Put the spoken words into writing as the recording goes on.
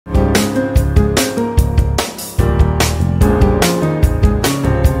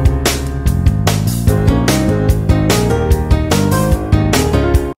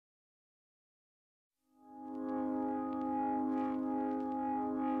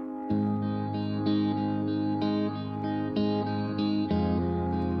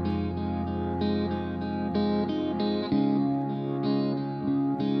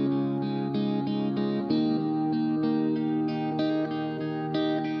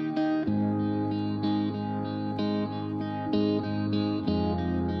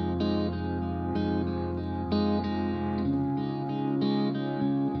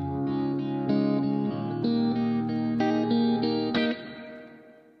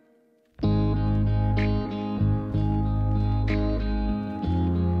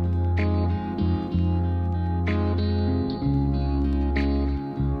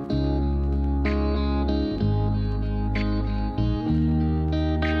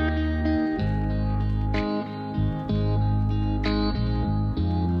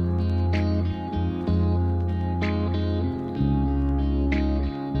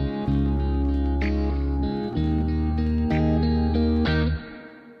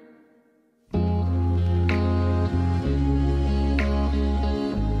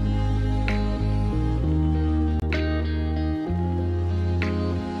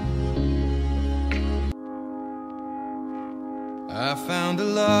found a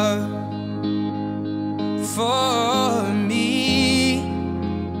love for me.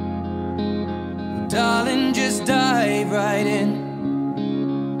 Darling, just dive right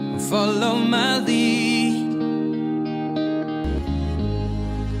in, follow my lead.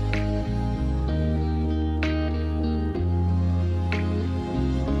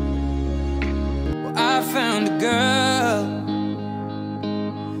 Well, I found a girl,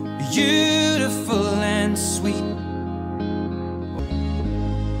 beautiful and sweet.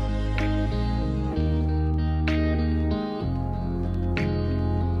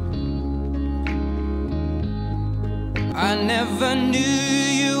 I never knew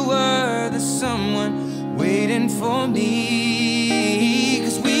you were the someone waiting for me,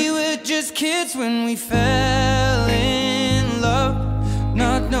 'cause we were just kids when we fell in love,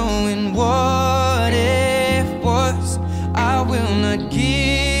 not knowing what it was. I will not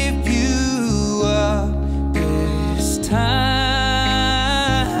give you up this time.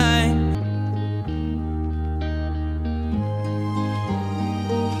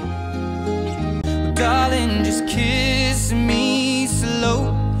 Darling, just kiss me slow.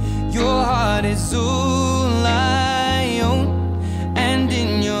 Your heart is all I own, and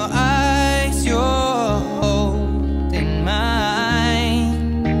in your eyes you're holding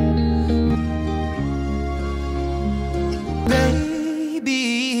mine.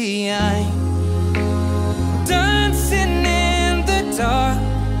 Baby, I'm dancing in the dark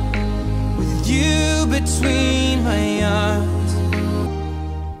with you between my arms.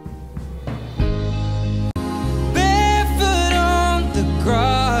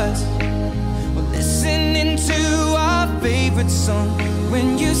 Song. When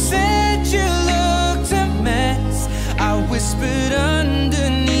you said you looked a mess, I whispered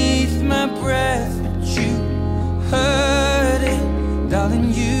underneath my breath, but you heard it. Darling,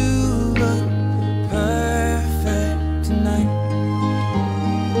 you look perfect tonight.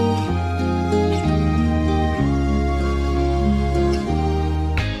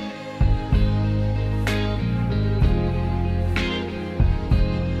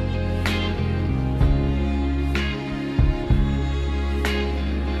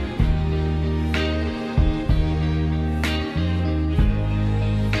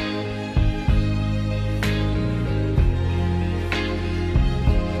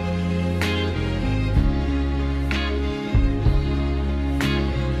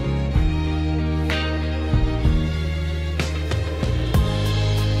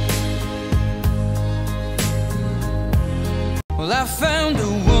 Well, I found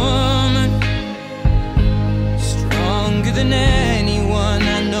a woman stronger than anyone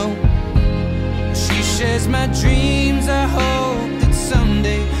I know. She shares my dreams. I hope that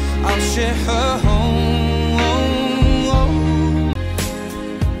someday I'll share her home.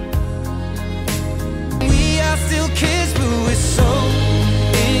 We are still kids, but we're so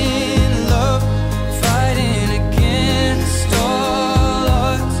in love, fighting against all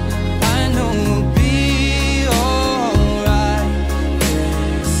odds. I know we'll be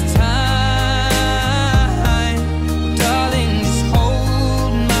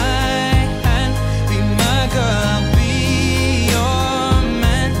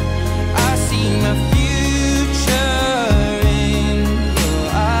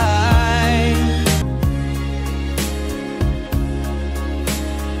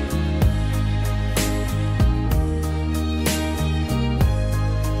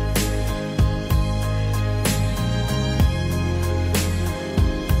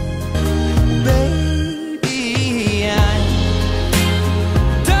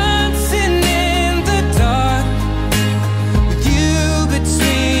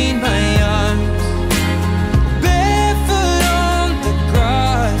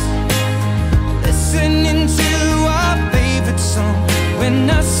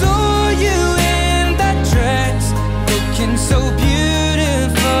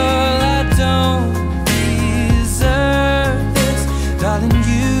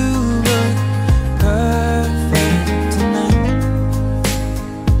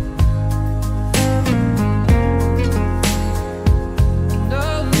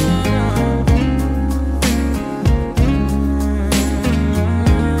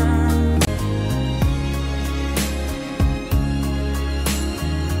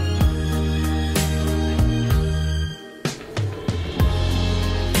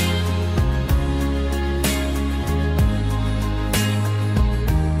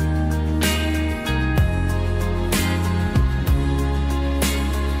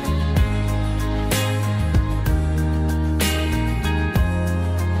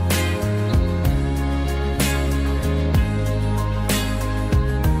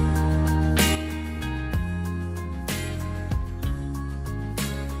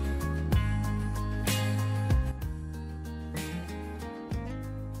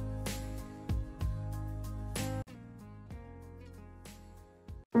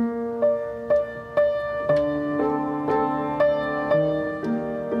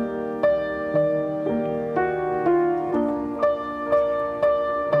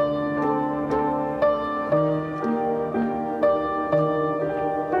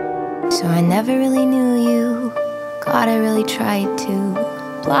I never really knew you. God, I really tried to.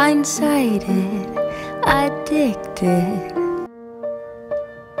 Blindsided, addicted.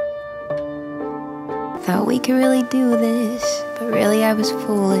 Thought we could really do this, but really I was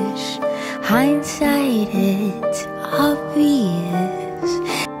foolish. Hindsight, it's obvious.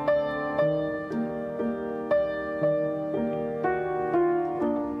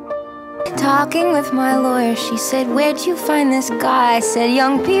 Talking with my lawyer, she said, where'd you find this guy? I said,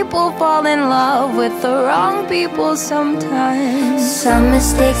 young people fall in love with the wrong people sometimes. Some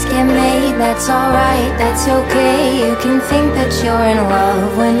mistakes get made, that's alright, that's okay. You can think that you're in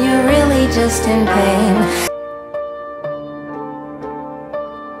love when you're really just in pain.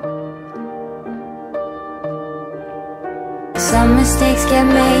 Some mistakes get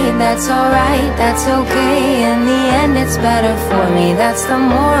made, that's alright, that's okay. In the end it's better for me, that's the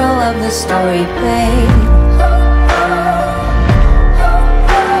moral of the story, babe.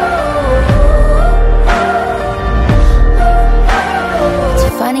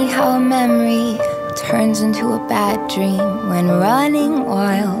 It's funny how a memory turns into a bad dream when running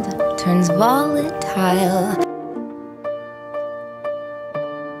wild turns volatile.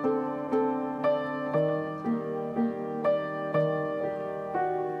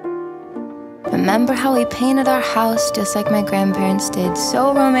 Remember how we painted our house just like my grandparents did?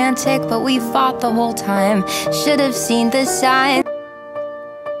 So romantic, but we fought the whole time. Should have seen the signs.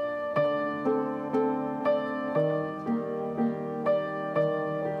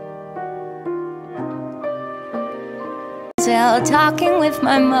 Talking with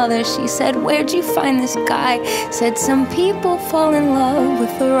my mother, she said, where'd you find this guy? Said, some people fall in love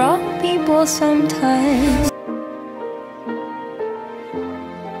with the wrong people sometimes.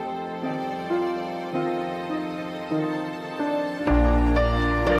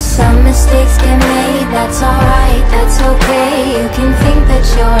 Some mistakes get made, that's alright, that's okay. You can think that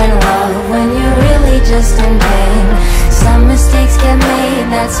you're in love when you're really just in pain. Some mistakes get made,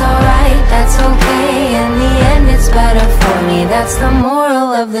 that's alright, that's okay. In the end it's better for me, that's the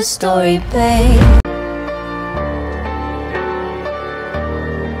moral of the story, babe.